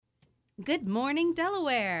Good morning,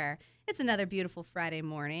 Delaware. It's another beautiful Friday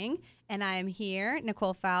morning, and I am here,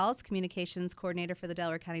 Nicole Fowles, Communications Coordinator for the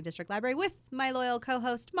Delaware County District Library, with my loyal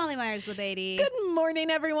co-host, Molly Myers-Labady. Good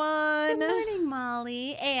morning, everyone. Good morning,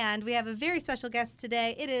 Molly. And we have a very special guest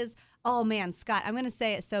today. It is, oh man, Scott. I'm going to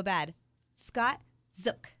say it so bad. Scott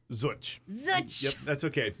Zook. Zuch. Zuch. Yep, that's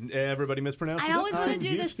okay. Everybody mispronounces it. I always want to I'm do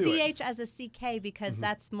the used to it. CH as a CK because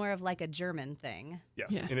that's more of like a German thing.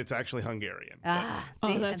 Yes, Yeah. and it's actually Hungarian. See,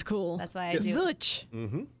 Oh, that's cool. That's why I Yes. do.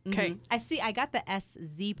 Zuch. Okay. I see. I got the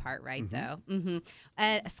SZ part right though.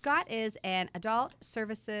 Scott is an adult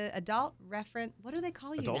reference. What do they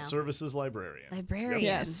call you Adult now? Services Librarian. Librarian.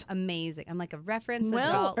 Yes. Amazing. I'm like a reference Well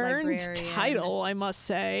adult earned librarian. title, I must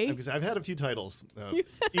say. Because I've had a few titles,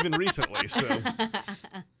 even recently. So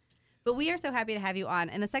But we are so happy to have you on.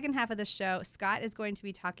 In the second half of the show, Scott is going to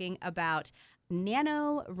be talking about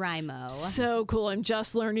NaNoWriMo. So cool. I'm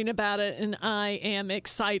just learning about it, and I am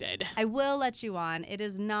excited. I will let you on. It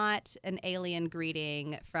is not an alien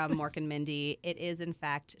greeting from Mork and Mindy. It is, in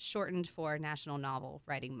fact, shortened for National Novel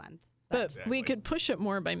Writing Month. But Exactly. we could push it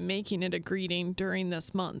more by making it a greeting during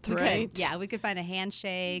this month, We could- right? yeah, we could find a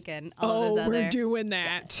handshake and all Oh, of those other. we're doing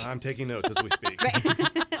that. I'm taking notes as we speak.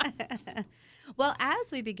 Well,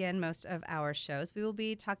 as we begin most of our shows, we will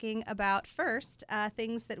be talking about first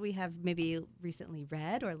things that we have maybe recently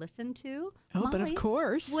read or listened to. Oh, but of Molly,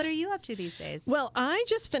 course. what are you up to these days? Well, I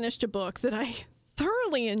just finished a book that I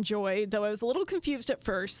thoroughly enjoyed, though I was a little confused at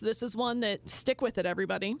first. This is one that, stick with it,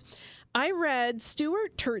 everybody. I read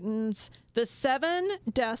Stuart Turton's The 7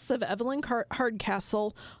 Deaths of Evelyn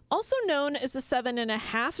Hardcastle, also known as The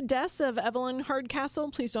 7.5 Deaths of Evelyn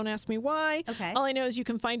Hardcastle. Please don't ask me why. Okay. All I know is you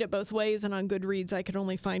can find it both ways, and on Goodreads, I could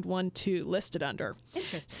only find one to list it under.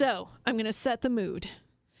 Interesting. So I'm going to set the mood.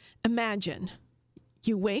 Imagine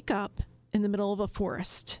you wake up in the middle of a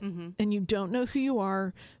forest and you don't know who you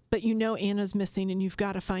are, but you know Anna's missing and you've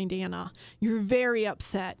got to find Anna. You're very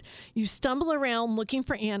upset. You stumble around looking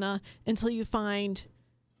for Anna until you find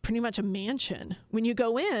pretty much a mansion. When you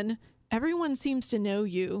go in, everyone seems to know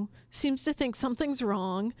you, seems to think something's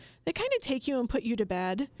wrong. They kind of take you and put you to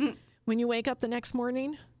bed. When you wake up the next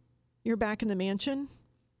morning, you're back in the mansion,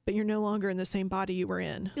 but you're no longer in the same body you were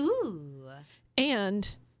in. Ooh.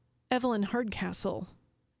 And Evelyn Hardcastle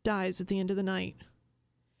dies at the end of the night.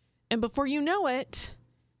 And before you know it,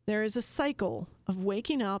 there is a cycle of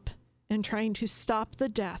waking up and trying to stop the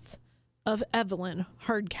death of Evelyn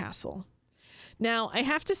Hardcastle. Now, I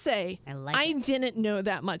have to say, I like I it. didn't know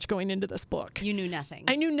that much going into this book. You knew nothing.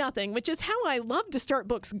 I knew nothing, which is how I love to start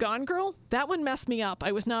books. Gone Girl, that one messed me up.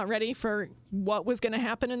 I was not ready for what was going to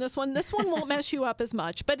happen in this one. This one won't mess you up as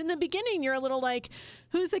much. But in the beginning, you're a little like,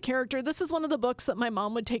 who's the character? This is one of the books that my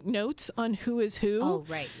mom would take notes on who is who. Oh,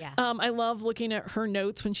 right, yeah. I love looking at her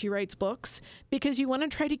notes when she writes books because you want to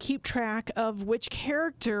try to keep track of which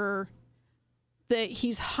character that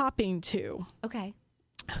he's hopping to. Okay.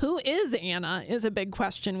 Who is Anna is a big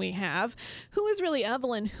question we have. Who is really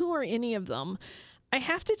Evelyn? Who are any of them? I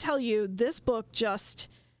have to tell you, this book just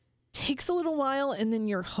takes a little while and then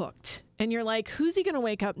you're hooked. And you're like, who's he going to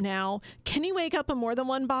wake up now? Can he wake up in more than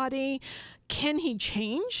one body? Can he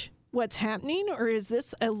change what's happening? Or is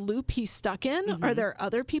this a loop he's stuck in? Are there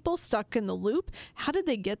other people stuck in the loop? How did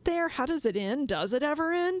they get there? How does it end? Does it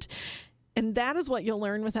ever end? And that is what you'll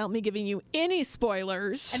learn without me giving you any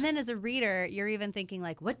spoilers. And then as a reader, you're even thinking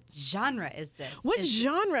like, what genre is this? What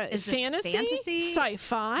genre? is this fantasy? fantasy?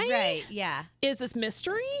 Sci-fi? Right, yeah. Is this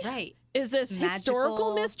mystery? Right. Is this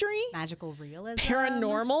historical mystery? Magical realism.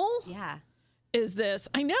 Paranormal? Yeah. Is this?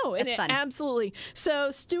 I know. And It's fun. Absolutely. So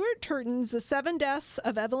Stuart Turton's The 7 Deaths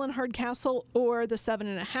of Evelyn Hardcastle, or The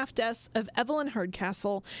 7.5 Deaths of Evelyn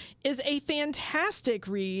Hardcastle, is a fantastic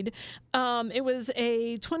read. It was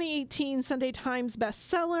a 2018 Sunday Times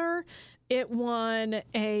bestseller. It won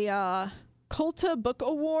a Costa Book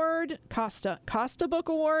Award, Costa Book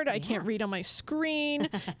Award. I can't read on my screen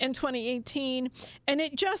in 2018. And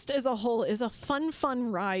it just as a whole is a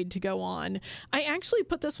fun ride to go on. I actually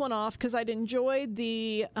put this one off because I'd enjoyed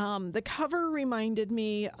the cover reminded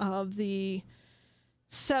me of the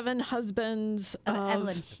Seven Husbands Of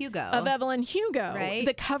Evelyn Hugo. Of Evelyn Hugo. Right.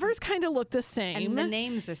 The covers kind of look the same. And the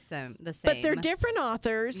names are the same. But they're different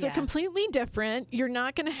authors. They're Yeah. completely different. You're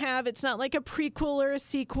not going to have, it's not like a prequel or a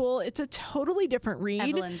sequel. It's a totally different read.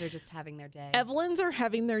 Evelyn's are just having their day. Evelyns are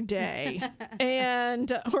having their day.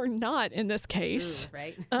 or not in this case. Ooh,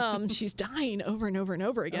 right? She's dying over and over and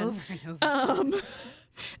over again. Over and over.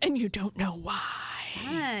 And you don't know why.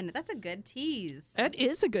 Fun. That's a good tease. That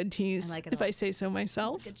is a good tease, I like it a if lot. I say so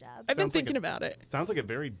myself. Good job. I've been Sounds like thinking about it. Sounds like a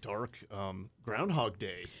very dark Groundhog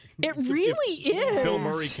Day. It really is. Bill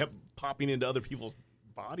Murray kept popping into other people's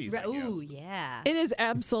bodies, I guess. Ooh, yeah. It is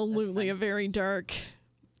absolutely a very dark.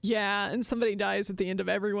 Yeah, and somebody dies at the end of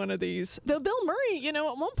every one of these. Though Bill Murray, at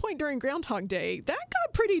one point during Groundhog Day, that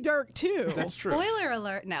got pretty dark too. That's true. Spoiler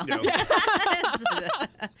alert. No. No.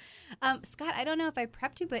 Scott, I don't know if I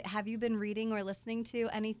prepped you, but have you been reading or listening to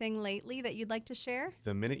anything lately that you'd like to share?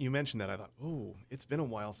 The minute you mentioned that, I thought, oh, it's been a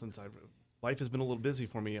while since life has been a little busy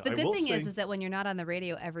for me. The I good will thing say, is that when you're not on the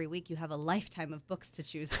radio every week, you have a lifetime of books to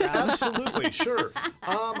choose from. absolutely, sure.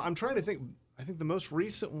 I'm trying to think. I think the most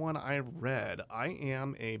recent one I read, I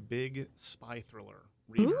am a big spy thriller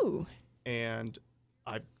reader. Ooh. And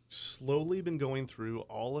I've slowly been going through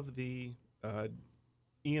all of the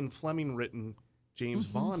Ian Fleming written James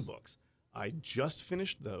Bond books. I just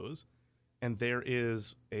finished those, and there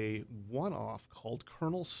is a one-off called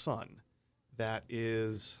Colonel Sun that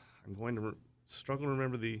is, I'm going to struggle to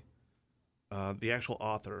remember the actual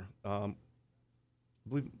author. I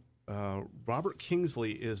believe Robert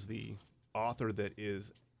Kingsley is the author that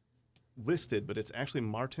is listed, but it's actually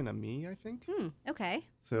Martin Ami, I think. Okay.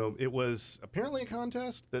 So it was apparently a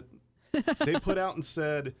contest that they put out and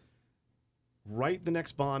said, write the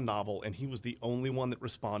next Bond novel, and he was the only one that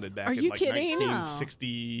responded back Are in you like kidding?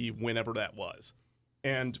 1960, whenever that was.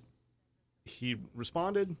 And he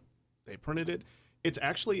responded, they printed it. It's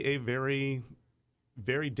actually a very,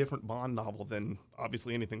 very different Bond novel than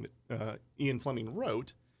obviously anything that Ian Fleming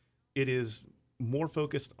wrote. It is more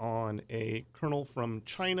focused on a colonel from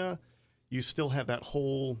China. You still have that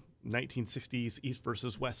whole 1960s East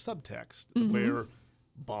versus West subtext where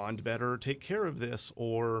Bond better take care of this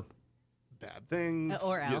or bad things.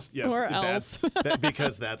 Or else. Or else.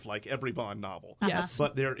 Because that's like every Bond novel. Yes.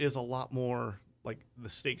 But there is a lot more, like the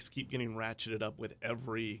stakes keep getting ratcheted up with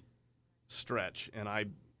every stretch. And I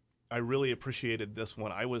really appreciated this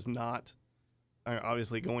one. I was not,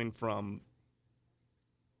 obviously going from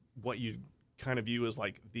what you kind of view as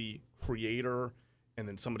like the creator and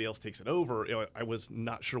then somebody else takes it over. I was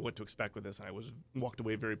not sure what to expect with this, and I walked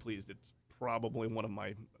away very pleased. It's probably one of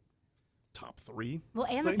my top 3. Well,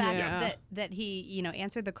 and say. the fact Yeah. that he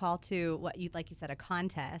answered the call to what you like you said, a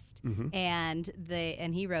contest, and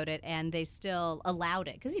he wrote it, and they still allowed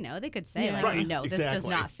it because they could say Yeah. like Right, no, this does exactly.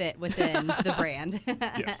 not fit within the brand,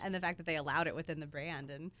 Yes. and the fact that they allowed it within the brand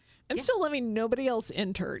and I'm still loving nobody else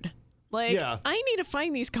entered. Like, Yeah. I need to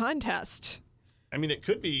find these contests. I mean, it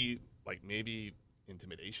could be like maybe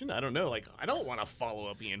intimidation. I don't know. Like, I don't want to follow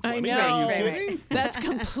up Ian I Fleming. know. Are you Right, right. kidding? That's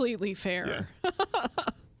completely fair.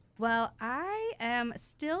 Well, I am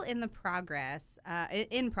still in progress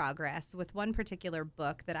with one particular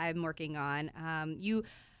book that I'm working on. You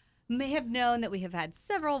may have known that we have had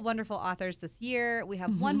several wonderful authors this year. We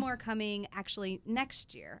have one more coming actually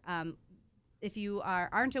next year. If you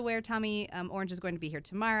aren't aware, Tommy Orange is going to be here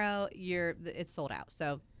tomorrow. It's sold out,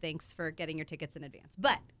 so thanks for getting your tickets in advance.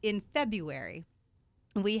 But in February,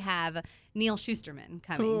 we have Neal Shusterman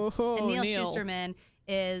coming. Oh, and Neal Neal. Shusterman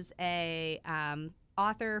is a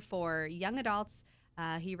author for young adults.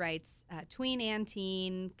 He writes tween and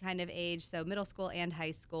teen kind of age, so middle school and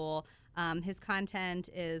high school. His content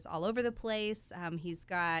is all over the place. He's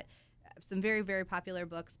got some very, very popular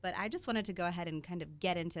books, but I just wanted to go ahead and kind of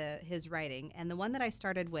get into his writing. And the one that I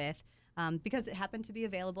started with, because it happened to be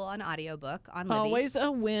available on audiobook on Libby, Always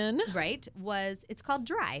a win. right, it's called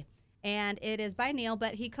Dry. And it is by Neal,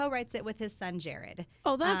 but he co-writes it with his son, Jared.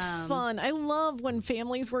 Oh, that's fun. I love when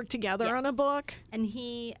families work together on a Yes. book. And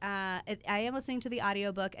I am listening to the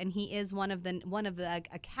audiobook, and he is one of a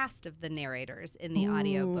cast of the narrators in the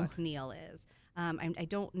audiobook. Neal is. I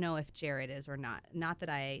don't know if Jared is or not. Not that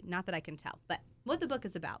I can tell. But what the book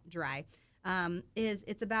is about, Dry, is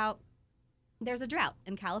it's about there's a drought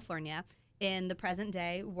in California in the present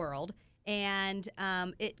day world. And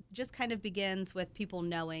it just kind of begins with people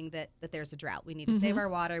knowing that there's a drought. We need to save our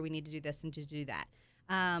water. We need to do this and to do that.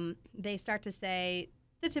 They start to say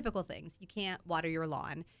the typical things. You can't water your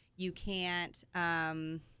lawn. You can't,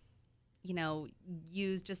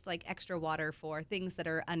 use just like extra water for things that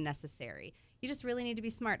are unnecessary. You just really need to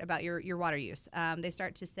be smart about your water use. They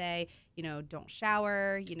start to say, don't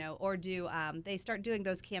shower, or they start doing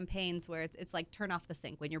those campaigns where it's like turn off the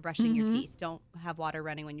sink when you're brushing your teeth. Don't have water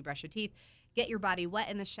running when you brush your teeth. Get your body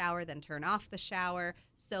wet in the shower, then turn off the shower,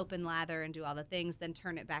 soap and lather and do all the things, then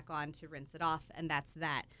turn it back on to rinse it off, and that's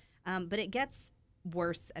that. But it gets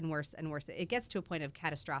worse and worse and worse. It gets to a point of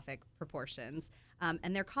catastrophic proportions.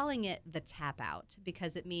 And they're calling it the tap out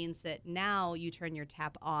because it means that now you turn your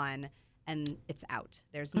tap on and it's out.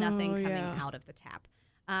 There's nothing coming out of the tap.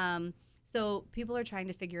 So people are trying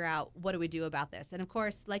to figure out what do we do about this. And of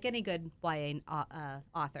course, like any good YA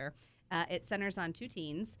author, It centers on two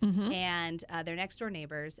teens, and they're next door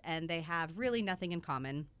neighbors, and they have really nothing in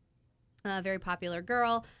common. A very popular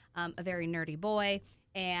girl, a very nerdy boy,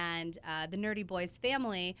 and the nerdy boy's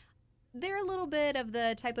family, they're a little bit of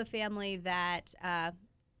the type of family that I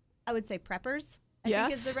would say preppers. I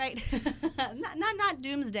think is the right, not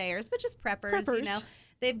doomsdayers, but just preppers. You know,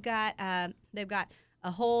 they've got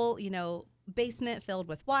a whole basement filled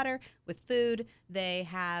with water, with food. They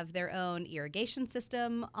have their own irrigation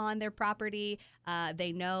system on their property.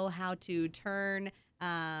 They know how to turn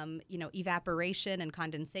evaporation and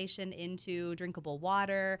condensation into drinkable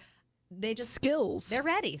water. They just skills. They're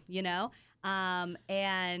ready,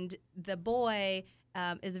 and the boy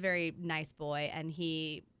is a very nice boy, and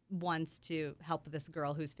he wants to help this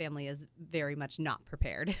girl whose family is very much not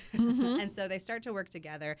prepared. And so they start to work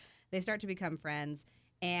together. They start to become friends.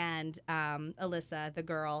 And Alyssa, the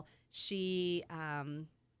girl, she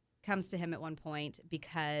comes to him at one point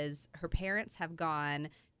because her parents have gone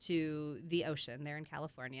to the ocean. They're in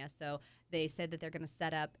California. So they said that they're going to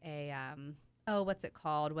set up a, what's it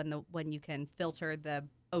called when you can filter the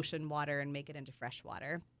ocean water and make it into fresh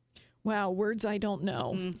water? Wow, words I don't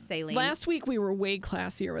know. Saline. Last week we were way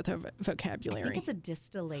classier with our vocabulary. I think it's a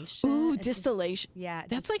distillation. Ooh, distillation. Yeah.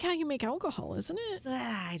 That's like how you make alcohol, isn't it?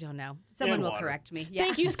 I don't know. Someone will correct me. Yeah.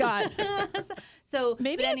 Thank you, Scott. So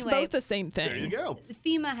maybe anyway, it's both the same thing. There you go.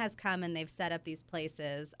 FEMA has come and they've set up these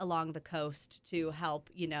places along the coast to help,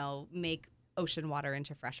 make ocean water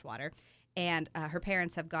into fresh water. And her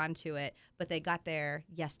parents have gone to it, but they got there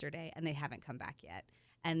yesterday and they haven't come back yet.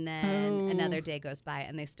 And then another day goes by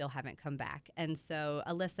and they still haven't come back. And so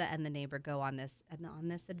Alyssa and the neighbor go on this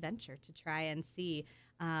adventure to try and see,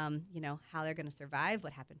 how they're going to survive,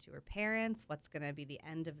 what happened to her parents, what's going to be the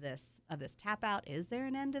end of this tap out. Is there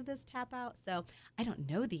an end of this tap out? So I don't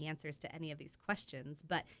know the answers to any of these questions,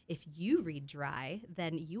 but if you read Dry,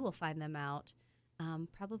 then you will find them out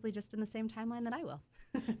probably just in the same timeline that I will.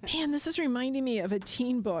 Man, this is reminding me of a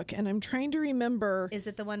teen book, and I'm trying to remember. Is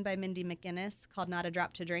it the one by Mindy McGinnis called Not a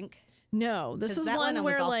Drop to Drink? No, this is that one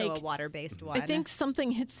where was also a water-based one. I think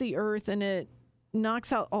something hits the earth and it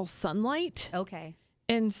knocks out all sunlight. Okay.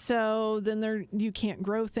 And so then you can't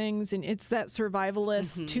grow things, and it's that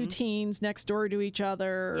survivalist, two teens next door to each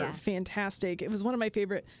other. Yeah. Fantastic. It was one of my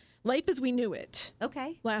favorite. Life as We Knew It.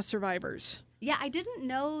 Okay. Last Survivors. Yeah, I didn't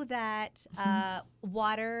know that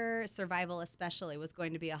water survival especially was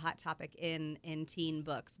going to be a hot topic in teen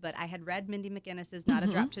books, but I had read Mindy McGinnis's Not a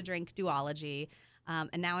Drop to Drink duology,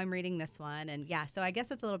 and now I'm reading this one, and yeah, so I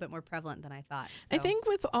guess it's a little bit more prevalent than I thought. So. I think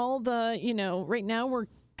with all the, right now we're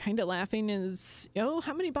kind of laughing is,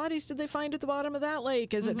 how many bodies did they find at the bottom of that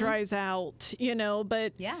lake as it dries out,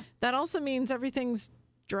 but yeah. that also means everything's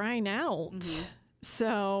drying out.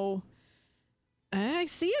 So I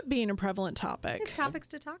see it being a prevalent topic. It's topics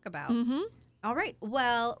to talk about. All right.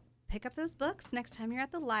 Well, pick up those books next time you're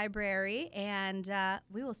at the library, and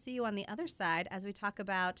we will see you on the other side as we talk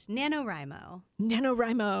about NaNoWriMo.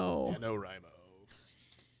 NaNoWriMo. NaNoWriMo.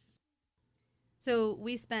 So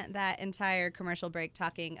we spent that entire commercial break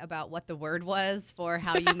talking about what the word was for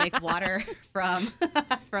how you make water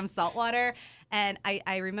from salt water, and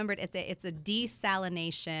I remembered it's a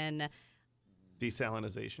desalination.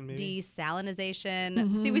 Desalinization, maybe?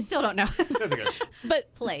 Desalinization. See, we still don't know.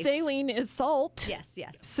 But Place. saline is salt. Yes.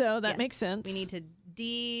 So that makes sense. We need to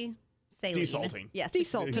Desalting. Yes,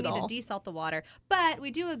 Desalt we it need all. to desalt the water. But we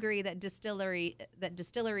do agree that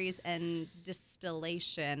distilleries and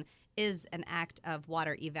distillation is an act of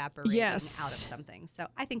water evaporating out of something. So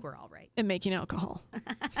I think we're all right. And making alcohol.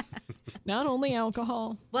 Not only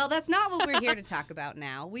alcohol. Well, that's not what we're here to talk about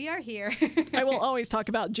now. We are here. I will always talk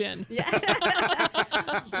about gin.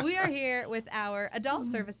 We are here with our adult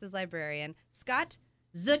services librarian, Scott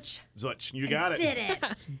Zuch. Zuch, you got it. Did it.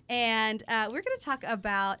 And we're going to talk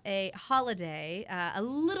about a holiday, a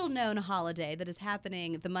little known holiday that is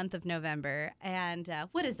happening the month of November. And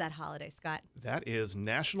what is that holiday, Scott? That is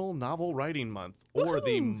National Novel Writing Month, or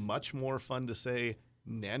the much more fun to say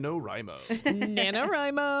NaNoWriMo.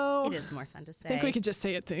 NaNoWriMo. It is more fun to say. I think we could just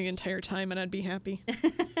say it the entire time and I'd be happy.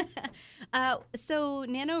 So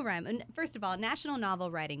NaNoWriMo, first of all, National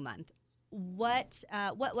Novel Writing Month. What's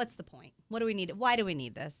the point? What do we need? Why do we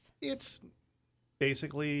need this? It's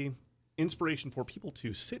basically inspiration for people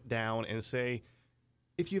to sit down and say,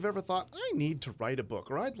 if you've ever thought, I need to write a book,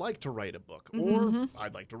 or I'd like to write a book, or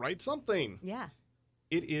I'd like to write something. Yeah.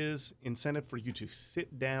 It is incentive for you to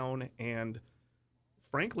sit down and,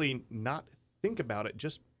 frankly, not think about it.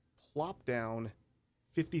 Just plop down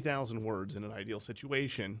 50,000 words in an ideal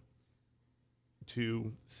situation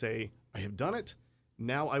to say, I have done it.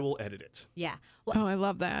 Now I will edit it. Yeah. Oh, I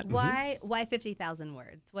love that. Why 50,000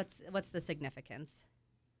 words? What's the significance?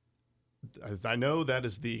 As I know that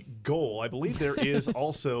is the goal. I believe there is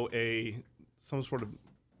also some sort of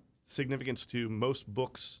significance to most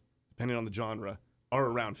books, depending on the genre, are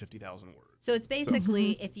around 50,000 words. So it's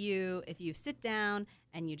basically if you sit down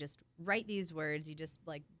and you just write these words, you just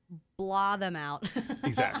like blah them out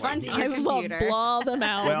Exactly. onto your I love computer. blah them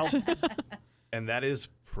out. Well, and that is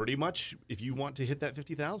pretty much, if you want to hit that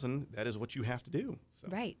 50,000, that is what you have to do. So,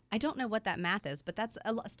 Right. I don't know what that math is, but that's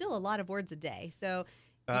still a lot of words a day. So,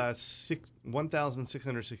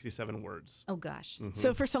 1,667 words. oh gosh.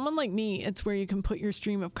 So for someone like me, it's where you can put your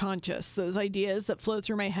stream of conscious, those ideas that flow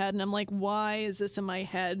through my head, and I'm like, why is this in my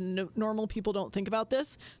head? And normal people don't think about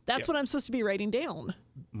this. That's what I'm supposed to be writing down.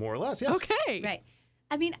 More or less, yes. Okay. Right.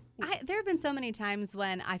 I mean, there have been so many times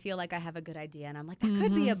when I feel like I have a good idea and I'm like, that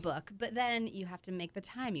could be a book. But then you have to make the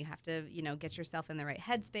time. You have to, get yourself in the right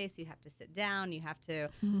headspace. You have to sit down. You have to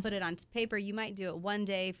put it on paper. You might do it one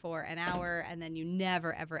day for an hour and then you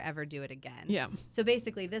never, ever, ever do it again. Yeah. So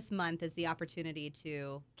basically, this month is the opportunity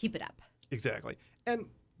to keep it up. Exactly. And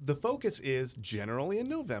the focus is generally in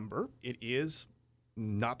November. It is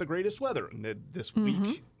not the greatest weather this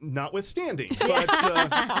week, notwithstanding.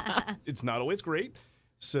 But it's not always great.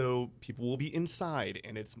 So people will be inside,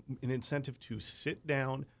 and it's an incentive to sit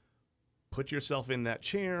down, put yourself in that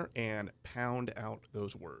chair, and pound out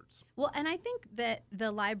those words. Well, and I think that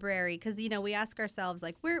the library, because we ask ourselves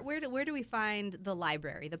like, where do we find the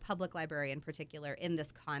library, the public library in particular, in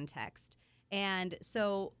this context? And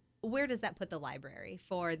so, where does that put the library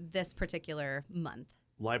for this particular month?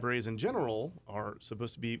 Libraries in general are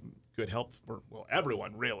supposed to be good help for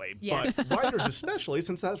everyone really, Yeah. but writers especially,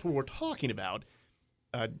 since that's what we're talking about.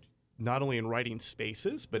 Not only in writing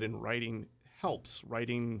spaces, but in writing helps,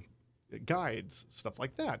 writing guides, stuff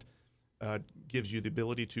like that. Gives you the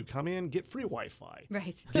ability to come in, get free Wi-Fi.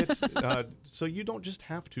 Right. So you don't just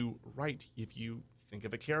have to write. If you think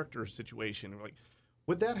of a character situation, like,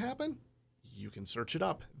 would that happen? You can search it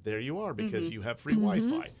up. There you are, because you have free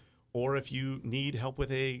Wi-Fi. Or if you need help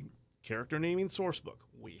with a character naming source book,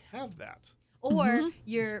 we have that. Or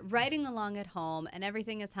you're writing along at home and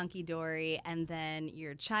everything is hunky-dory, and then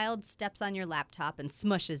your child steps on your laptop and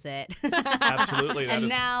smushes it. Absolutely. And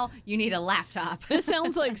now you need a laptop. This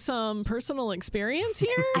sounds like some personal experience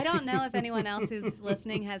here. I don't know if anyone else who's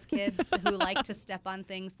listening has kids who like to step on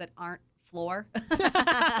things that aren't floor.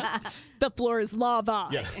 The floor is lava.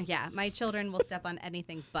 Yeah. Yeah, my children will step on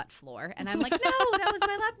anything but floor. And I'm like, no, that was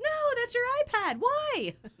my lap. No, that's your iPad.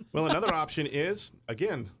 Why? Well, another option is,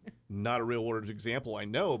 again, not a real world example, I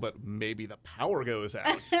know, but maybe the power goes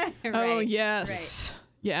out. Oh, Right, yes.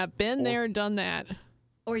 Yeah, been there, done that.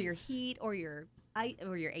 or your heat or your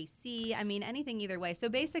AC. I mean, anything either way. So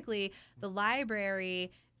basically, the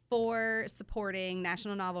library for supporting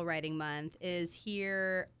National Novel Writing Month is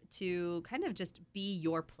here to kind of just be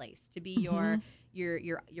your place, to be your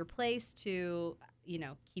place to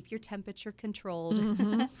keep your temperature controlled,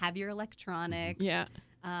 have your electronics. Yeah.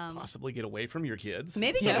 Possibly get away from your kids.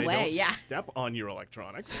 Maybe so get they away, don't yeah. step on your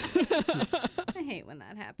electronics. I hate when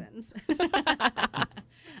that happens.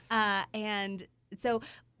 And so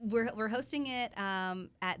we're hosting it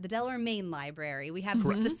at the Delaware Main Library. We have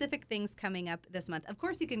specific things coming up this month. Of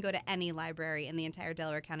course, you can go to any library in the entire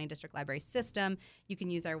Delaware County District Library system. You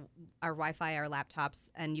can use our Wi-Fi, our laptops,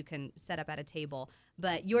 and you can set up at a table.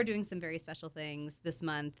 But you're doing some very special things this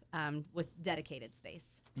month with dedicated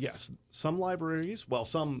space. Yes, some libraries,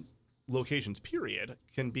 some locations, period,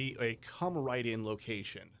 can be a come right in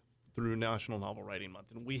location through National Novel Writing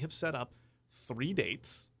Month. And we have set up 3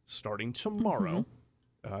 dates starting tomorrow.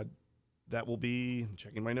 That will be,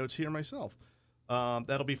 checking my notes here myself,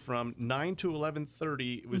 that'll be from 9 to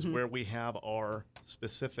 11:30 was where we have our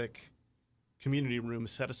specific community room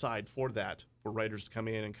set aside for that, for writers to come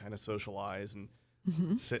in and kind of socialize and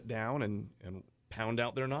sit down and pound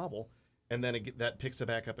out their novel. And then that picks it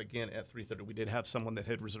back up again at 3:30. We did have someone that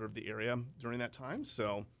had reserved the area during that time,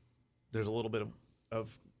 so there's a little bit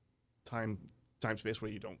of time space where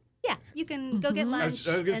you don't. Yeah, you can go get lunch.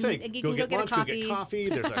 I was going to say, you go can get go lunch, get a go get coffee.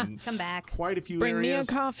 There's come back. quite a few Bring areas.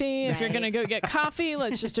 me a coffee. If you're going to Right. go get coffee,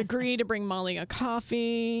 let's just agree to bring Molly a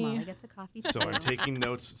coffee. Molly gets a coffee. So I'm taking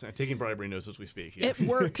notes. I'm taking bribery notes as we speak. Here. It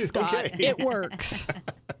works, Scott. Okay. It works.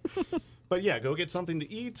 But yeah, go get something to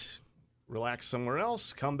eat, relax somewhere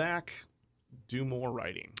else, come back, do more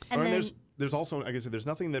writing. And then- there's also, like I said, there's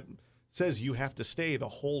nothing that says you have to stay the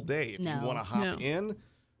whole day. If No. you want to hop No. in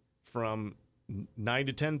from 9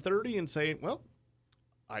 to 10:30 and say, well,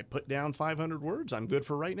 I put down 500 words, I'm good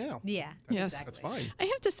for right now. Yeah, Yes. exactly. That's fine. I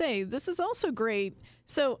have to say, this is also great.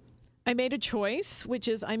 So I made a choice, which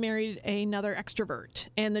is I married another extrovert,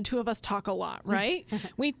 and the two of us talk a lot, right?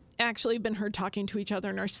 We actually been heard talking to each other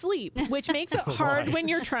in our sleep, which makes it hard when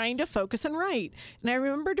you're trying to focus and write. And I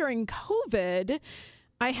remember during COVID,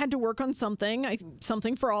 I had to work on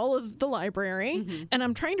something for all of the library, and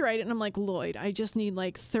I'm trying to write it, and I'm like, Lloyd, I just need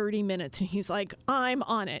like 30 minutes. And he's like, I'm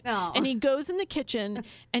on it. Oh. And he goes in the kitchen,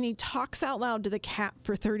 and he talks out loud to the cat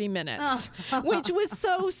for 30 minutes, which was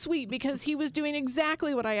so sweet because he was doing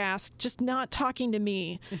exactly what I asked, just not talking to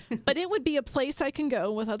me. But it would be a place I can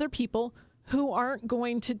go with other people who aren't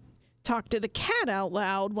going to talk to the cat out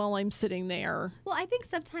loud while I'm sitting there. Well, I think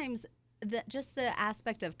sometimes just the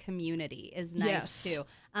aspect of community is nice Yes. too,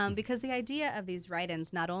 because the idea of these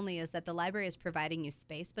write-ins not only is that the library is providing you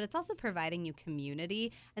space, but it's also providing you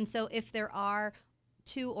community. And so if there are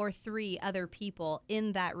 2 or 3 other people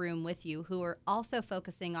in that room with you who are also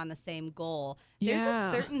focusing on the same goal, there's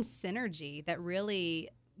Yeah. a certain synergy that really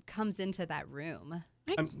comes into that room.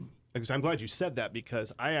 I'm glad you said that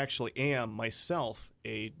because I actually am myself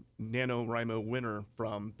a NaNoWriMo winner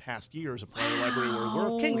from past years, a prior library where I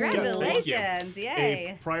worked. Congratulations. Yes, thank you.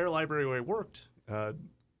 Yay. A prior library where I worked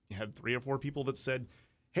had 3 or 4 people that said,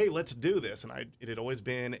 hey, let's do this. And it had always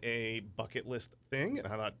been a bucket list thing. And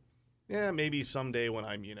I thought, yeah, maybe someday when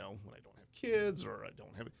I'm, when I don't have kids or I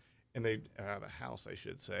don't have, and they have a house, I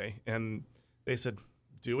should say. And they said,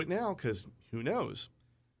 do it now because who knows?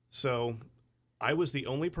 So I was the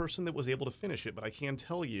only person that was able to finish it, but I can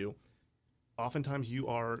tell you, oftentimes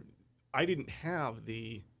I didn't have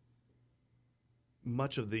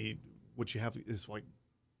much of what you have is like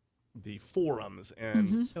the forums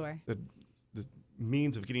and Sure. the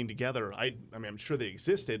means of getting together. I mean, I'm sure they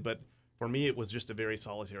existed, but for me, it was just a very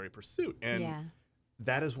solitary pursuit. And Yeah.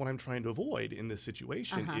 that is what I'm trying to avoid in this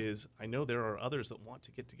situation is I know there are others that want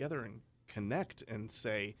to get together and connect and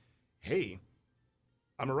say, hey,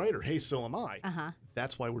 I'm a writer. Hey, so am I.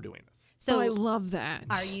 That's why we're doing this. So I love that.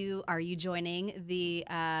 are you joining the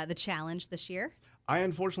challenge this year? I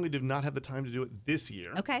unfortunately did not have the time to do it this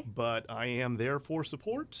year. Okay. But I am there for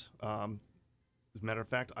support. As a matter of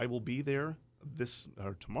fact, I will be there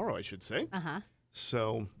tomorrow, I should say.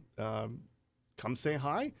 So come say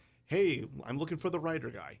hi. Hey, I'm looking for the writer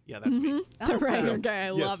guy. Yeah, that's me. The writer So, guy,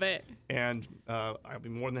 I yes. love it. And I'll be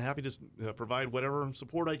more than happy to provide whatever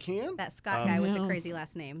support I can. That Scott guy with the crazy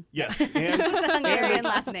last name. Yes. And The Hungarian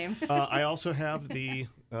last name. I also have the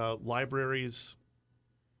library's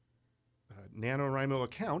NaNoWriMo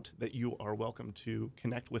account that you are welcome to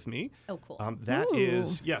connect with me. Oh, cool. That Ooh.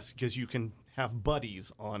 is, yes, because you can have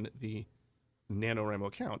buddies on the NaNoWriMo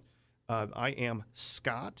account. I am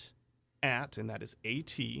Scott and that is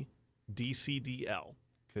AT_DCDL,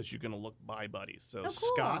 because you're going to look by buddies. So cool.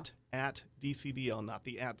 Scott at DCDL, not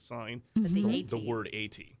the @ sign, But the the AT. word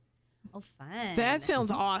AT. Oh, fun. That sounds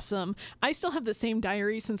awesome. I still have the same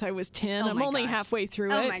diary since I was 10. Oh I'm my only gosh. halfway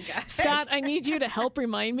through Oh it. my gosh. Scott, I need you to help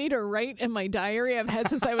remind me to write in my diary I've had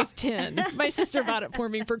since I was 10. My sister bought it for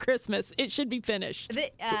me for Christmas. It should be finished.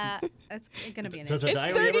 That's going to be an Does a issue. It's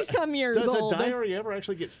diary 30-some years does old. a diary ever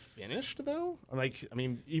actually get finished, though? Like, I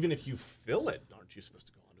mean, even if you fill it, aren't you supposed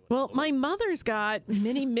to go on to it? Well, my mother's got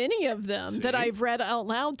many of them that See? I've read out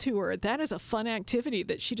loud to her. That is a fun activity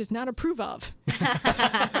that she does not approve of.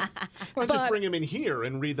 Or just but- bring them in here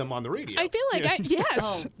and read them on the radio. I feel like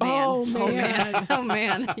yes. Oh, man. Oh, man. Oh,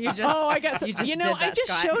 man. You just, Oh, I guess you just you know. did that, I just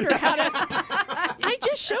Scott. showed her how to. I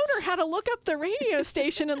just showed her how to look up the radio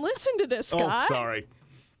station and listen to this, Scott. Oh, sorry.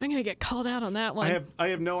 I'm gonna get called out on that one. I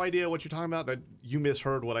have no idea what you're talking about. That you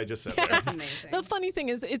misheard what I just said there. That's amazing. The funny thing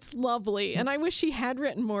is, it's lovely, and I wish she had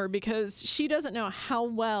written more because she doesn't know how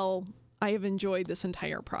well I have enjoyed this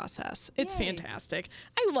entire process. It's Yay. fantastic.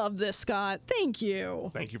 I love this, Scott. Thank you.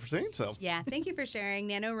 Thank you for saying so. Yeah, thank you for sharing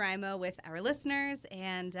NaNoWriMo with our listeners.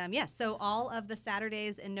 And yes, so all of the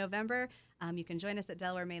Saturdays in November, you can join us at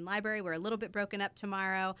Delaware Main Library. We're a little bit broken up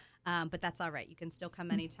tomorrow, but that's all right. You can still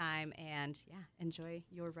come anytime and, enjoy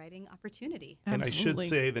your writing opportunity. And I should Absolutely.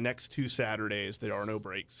 say the next 2 Saturdays, there are no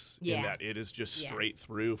breaks in Yeah. that. It is just Yeah. straight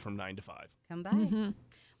through from 9 to 5. Come by.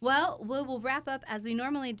 Well, we'll wrap up as we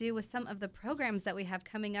normally do with some of the programs that we have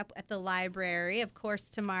coming up at the library. Of course,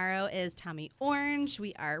 tomorrow is Tommy Orange.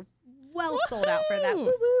 We are well sold out for that. Woohoo!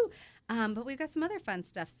 Woo-woo. But we've got some other fun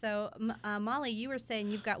stuff. So, Molly, you were saying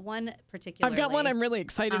you've got one particular. I've got one I'm really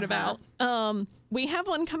excited about. We have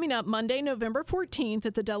one coming up Monday, November 14th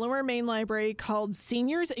at the Delaware Main Library called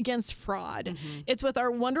Seniors Against Fraud. It's with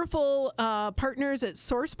our wonderful partners at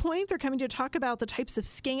SourcePoint. They're coming to talk about the types of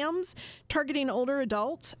scams targeting older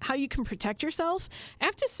adults, how you can protect yourself. I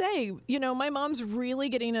have to say, my mom's really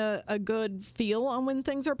getting a good feel on when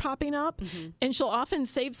things are popping up, and she'll often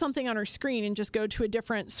save something on her screen and just go to a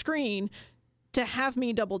different screen to have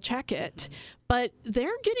me double check it. But they're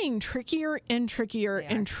getting trickier and trickier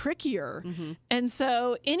and trickier. And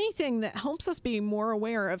so anything that helps us be more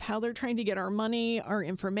aware of how they're trying to get our money, our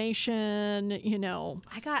information,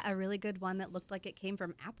 I got a really good one that looked like it came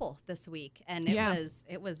from Apple this week. And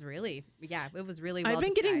it was really well I've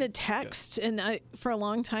been getting the disguised. text, and for a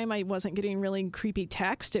long time I wasn't getting really creepy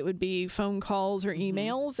text. It would be phone calls or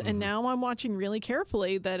emails. And now I'm watching really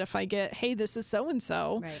carefully that if I get, hey, this is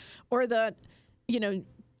so-and-so, Right. or that,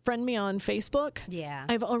 friend me on Facebook. Yeah.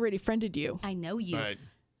 I've already friended you. I know you. Right.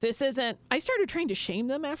 This isn't. I started trying to shame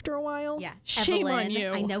them after a while. Yeah. Shame Evelyn, on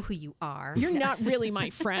you. I know who you are. You're not really my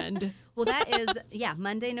friend. Well, that is,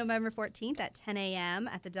 Monday, November 14th at 10 a.m.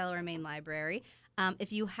 at the Delaware Main Library.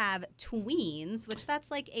 If you have tweens, which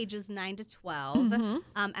that's like ages 9 to 12,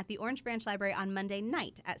 at the Orange Branch Library on Monday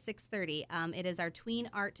night at 6:30. It is our Tween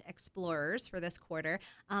Art Explorers for this quarter.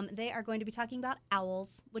 They are going to be talking about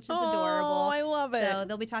owls, which is adorable. I love it. So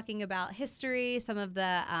they'll be talking about history, some of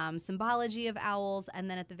the symbology of owls, and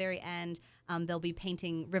then at the very end, they'll be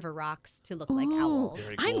painting river rocks to look like owls.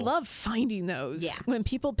 Very I cool. love finding those. Yeah. When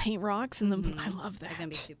people paint rocks and then I love that. They're going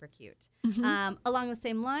to be super cute. Along the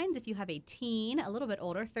same lines, if you have a teen, a little bit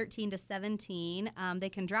older, 13 to 17, they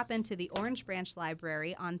can drop into the Orange Branch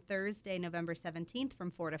Library on Thursday, November 17th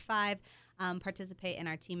from 4 to 5. Participate in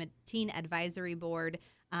our teen advisory board.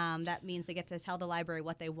 That means they get to tell the library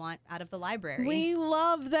what they want out of the library. We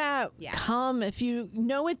love that. Yeah. Come, if you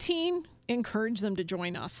know a teen, encourage them to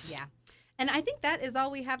join us. Yeah. And I think that is all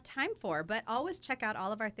we have time for. But always check out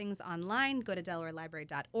all of our things online. Go to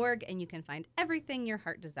DelawareLibrary.org and you can find everything your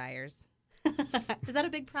heart desires. Is that a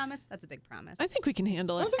big promise? That's a big promise. I think we can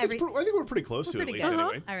handle it. I think we're pretty close to it, at pretty least, good.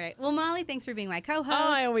 anyway. All right. Well, Molly, thanks for being my co-host.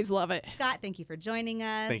 Oh, I always love it. Scott, thank you for joining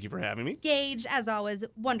us. Thank you for having me. Gage, as always,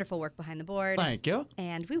 wonderful work behind the board. Thank you.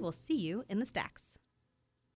 And we will see you in the stacks.